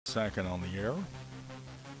Second on the error.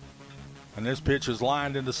 And this pitch is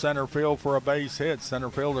lined into center field for a base hit. Center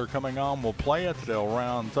fielder coming on will play it. They'll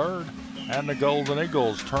round third. And the Golden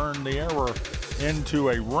Eagles turn the error into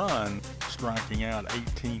a run, striking out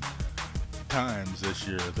 18 times this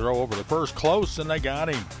year. Throw over the first, close, and they got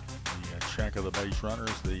him. The check of the base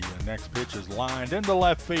runners. The next pitch is lined into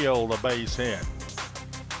left field, a base hit.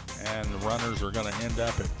 And the runners are going to end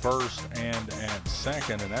up at first and at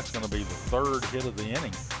second, and that's going to be the third hit of the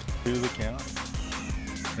inning to the count.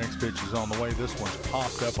 Next pitch is on the way. This one's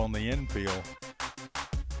popped up on the infield.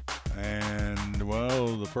 And,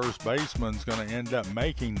 well, the first baseman's going to end up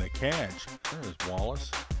making the catch. There's Wallace.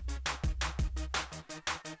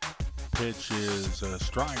 Pitch is a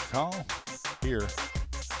strike call here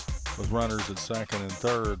with runners at second and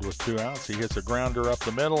third with 2 outs. He hits a grounder up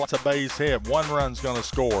the middle. It's a base hit. One run's going to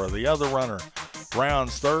score. The other runner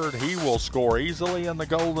rounds third. He will score easily, and the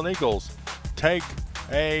Golden Eagles take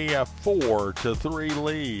a 4-3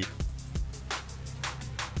 lead.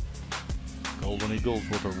 Golden Eagles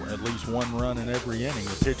with at least one run in every inning.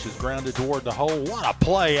 The pitch is grounded toward the hole. What a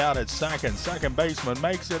play out at second. Second baseman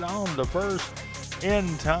makes it on to first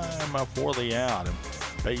in time for the out. And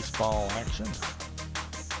baseball action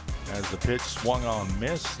as the pitch swung on,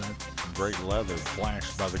 missed. That's great leather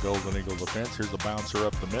flashed by the Golden Eagle defense. Here's the bouncer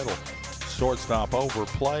up the middle. Shortstop over,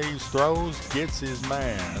 plays, throws, gets his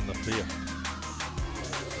man in the field.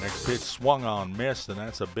 Next pitch swung on, missed, and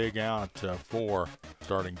that's a big out for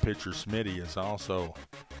starting pitcher. Smitty is also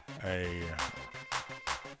a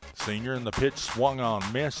senior, and the pitch swung on,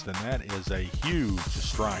 missed, and that is a huge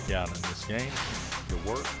strikeout in this game. Good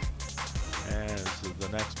work. As the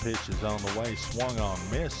next pitch is on the way, swung on,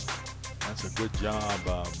 missed. That's a good job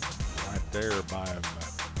right there by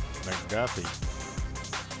McDuffie.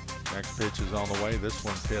 Next pitch is on the way. This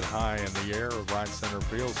one's hit high in the air, right center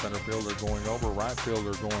field. Center fielder going over, right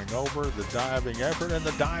fielder going over. The diving effort and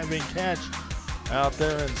the diving catch out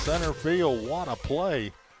there in center field. What a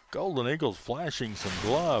play. Golden Eagles flashing some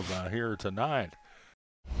glove here tonight.